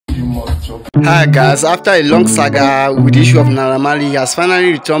Hi guys, after a long saga with the issue of NairaMali, he has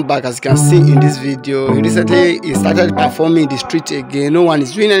finally returned back. As you can see in this video, recently he started performing in the street again. No one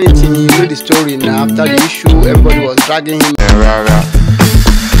is doing anything. You know the story now. After the issue, everybody was dragging him.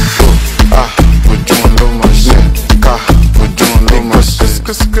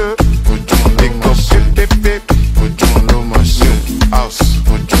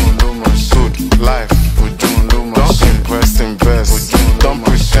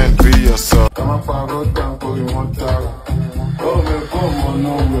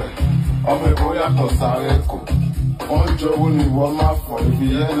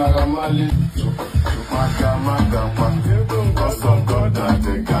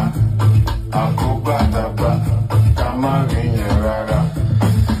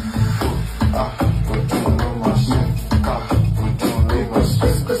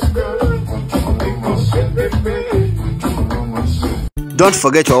 Don't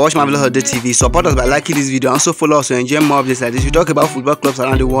forget to watch Marvelous Update TV. Support us by liking this video and also follow us to enjoy more updates like this. We talk about football clubs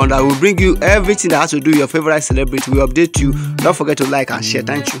around the world. I will bring you everything that has to do with your favorite celebrity. We update you. Don't forget to like and share.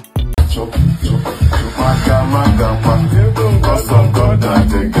 Thank you.